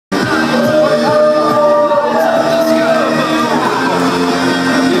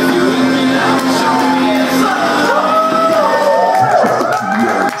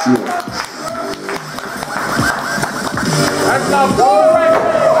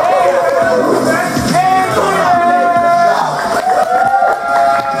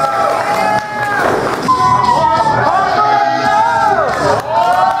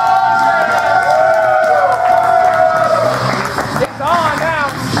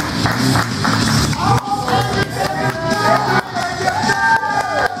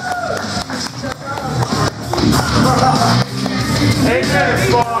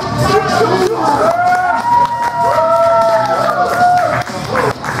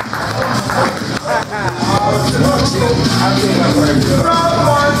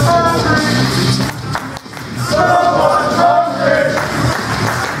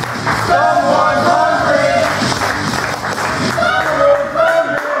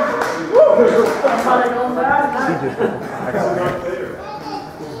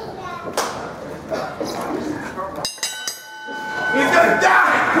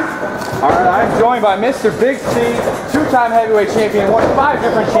Alright, I'm joined by Mr. Big C, two-time heavyweight champion, won 5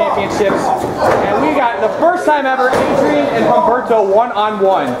 different championships, and we got the first time ever Adrian and Humberto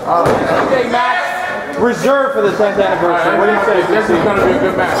one-on-one. This is a match reserved for the 10th anniversary. What do you say? This is going to be a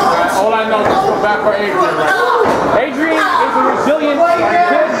good match. All I know is to go back for Adrian right now. Adrian is a resilient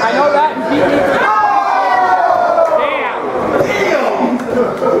kid. I know that. Damn.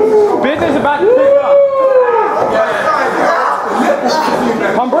 Business about to pick up.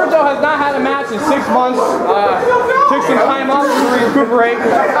 Humberto has not had a match in 6 months. Took some time off to recuperate.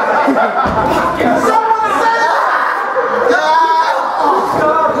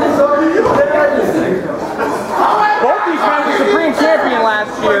 Both these guys were Supreme Champion last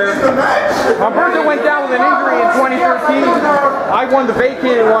year. Humberto went down with an injury in 2013. I won the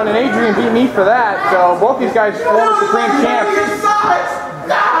vacated one, and Adrian beat me for that. So both these guys were Supreme Champs.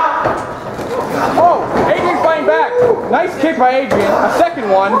 Oh, Adrian's fighting back. Nice kick by Adrian. A second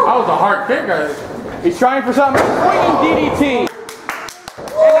one. That was a hard kick. He's trying for something. Swinging DDT.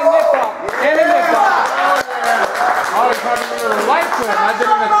 And a nip up. And a nip up. I was trying to give it a light to him. I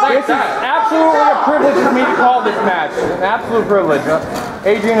didn't expect that. This is absolutely a privilege for me to call this match. An absolute privilege.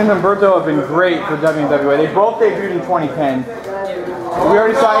 Adrian and Humberto have been great for WMWA. They both debuted in 2010. We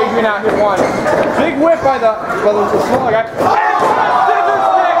already saw Adrian out here once. Big whip by the smaller guy.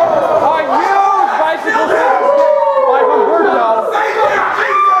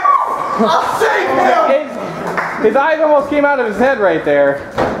 His eyes almost came out of his head right there.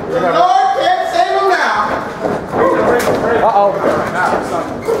 Lord can't save him now. Uh-oh.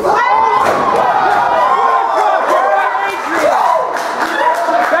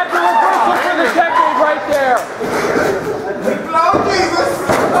 That's a reversal for the decade right there. Lord Jesus.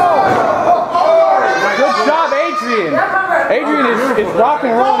 Good job, Adrian. Adrian is rock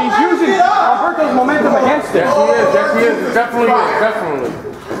and roll. He's using Humberto's momentum against him. Yes, he is. Yes, he is. Definitely is. Definitely.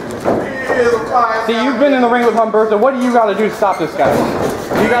 See, you've been in the ring with Humberto. What do you got to do to stop this guy?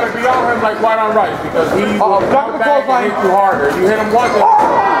 You got to be on him like white on rice because he will come back and hit you harder. You hit him once.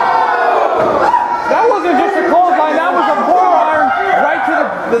 That wasn't just a clothesline. That was a forearm right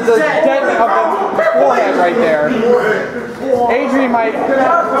to the dead of the forehead right there. Adrian might hit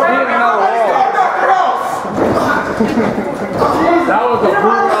another wall. That was a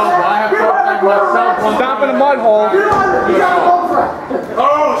brutal elbow. I have felt like myself. Stomping a mud hole.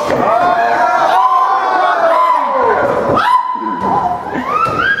 Oh, shit.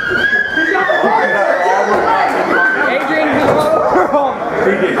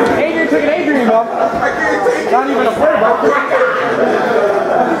 Adrian took an Adrian bump. Not even a play bump.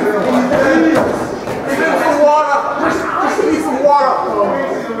 Need some water.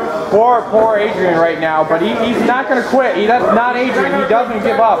 Poor Adrian right now, but he's not going to quit. That's not Adrian. He doesn't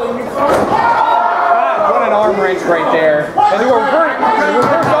give up. God, what an arm wrench right there. And the reverse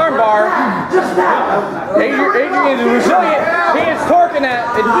arm bar. Adrian is resilient. He is torquing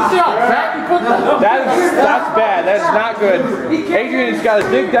that. That's bad. That's not good. Adrian has got to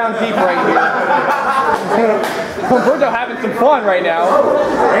dig down deep right here. Humberto having some fun right now.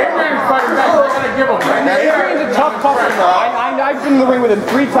 Adrian's fighting back. They're going to give him that. Adrian's a tough customer. I've been in the ring with him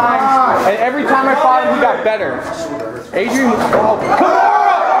 3 times, and every time I fought him, he got better. Adrian, Kimura!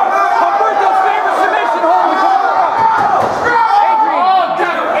 Humberto's favorite submission hold,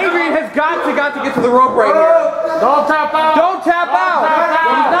 Kimura! Adrian has got to get to the rope right here. Don't tap out. Don't tap out.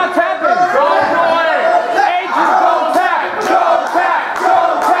 He's not tapping. Adrian, don't tap. Don't tap.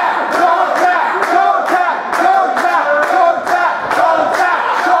 Don't tap. Don't tap. Don't tap. Don't tap. Don't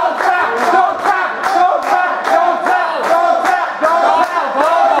tap. Don't tap. Don't tap. Don't tap. Don't tap. Don't tap. Don't tap.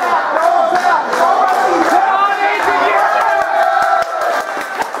 Don't tap. Don't tap. Come on, Adrian.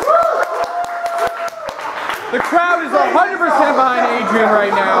 The crowd is 100% behind Adrian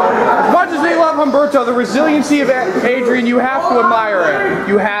right now. As much as they love Humberto, the resiliency of Adrian, you have to admire it.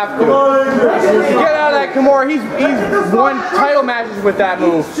 You have to. Get out of that Kimura. He's won title matches with that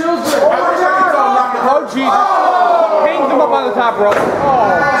move. Oh, Jesus. Hangs him up on the top rope.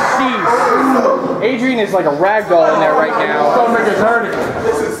 Oh, jeez. Adrian is like a ragdoll in there right now. Stomach is hurting.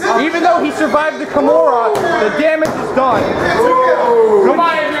 Even though he survived the Kimura, the damage is done. Come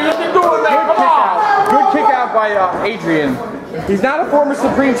on, Adrian. You can do it, man. Come on. Good kick out by Adrian. He's not a former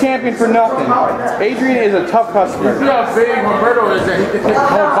Supreme Champion for nothing. Adrian is a tough customer. You see how big Humberto is that he can take his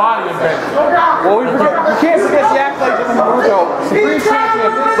whole body and bend it. Well, we can't forget the accolades of Humberto, Supreme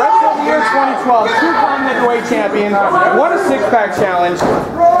Champion, Wrestler of the Year 2012, 2-time heavyweight champion, won a six-pack challenge,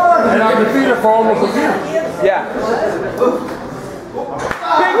 and undefeated for almost a year. Yeah.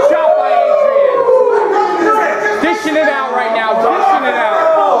 Big shot by Adrian. Dishing it out right now, dishing it out.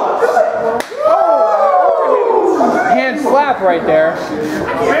 Hand slap right there.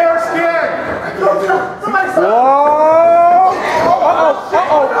 Bear skin. Whoa!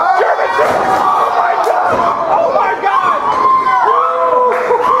 Uh-oh! German Suplex! Oh my God! Oh my God!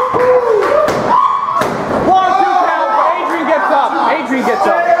 1, 2 counts, but Adrian gets up. Adrian gets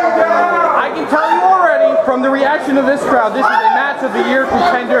up. I can tell you already from the reaction of this crowd, this is a match of the year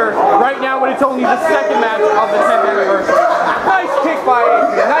contender right now when it's only the second match of the 10th anniversary. Nice kick by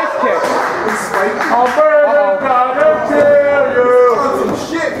Adrian. Nice kick. Humberto, gotta tell you. Some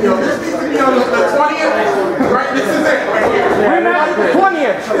shit, yo. This needs to be on the 20th. Right, this is it right here. Rematch the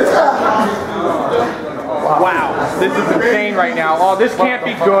 20th. Wow, this is insane right now. Oh, this can't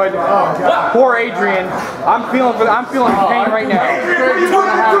be good. Poor Adrian. I'm feeling pain right now.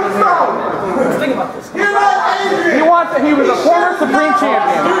 He was a former Supreme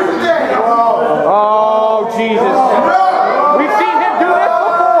Champion. Oh, Jesus. We've seen him do this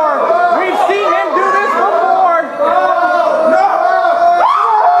before. We've seen him do this before.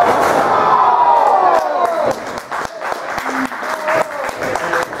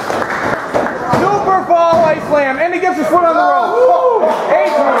 Super fall ice slam, and he gets his foot on the rope.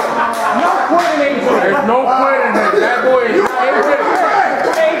 Adrian, no quitting Adrian. There's no quitting him. That boy is Adrian.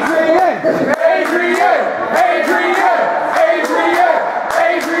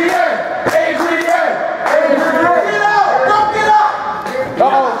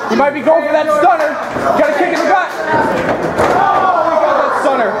 He might be going for that stunner. Got a kick in the gut. Oh, he got that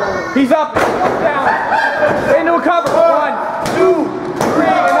stunner. He's up, down, into a cover. 1, 2, 3,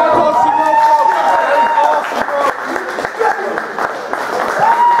 and that's all she wrote.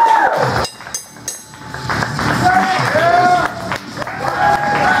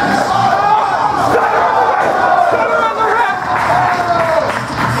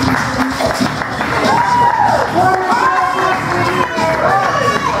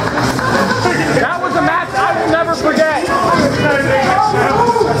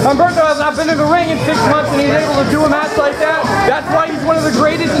 Humberto has not been in the ring in 6 months and he's able to do a match like that. That's why he's one of the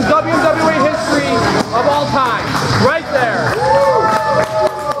greatest in WMWA history of all time. Right there.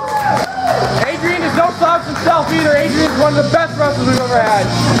 Adrian is no slouch himself either. Adrian's one of the best wrestlers we've ever had.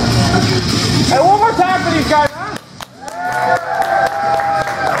 And one more time for these guys.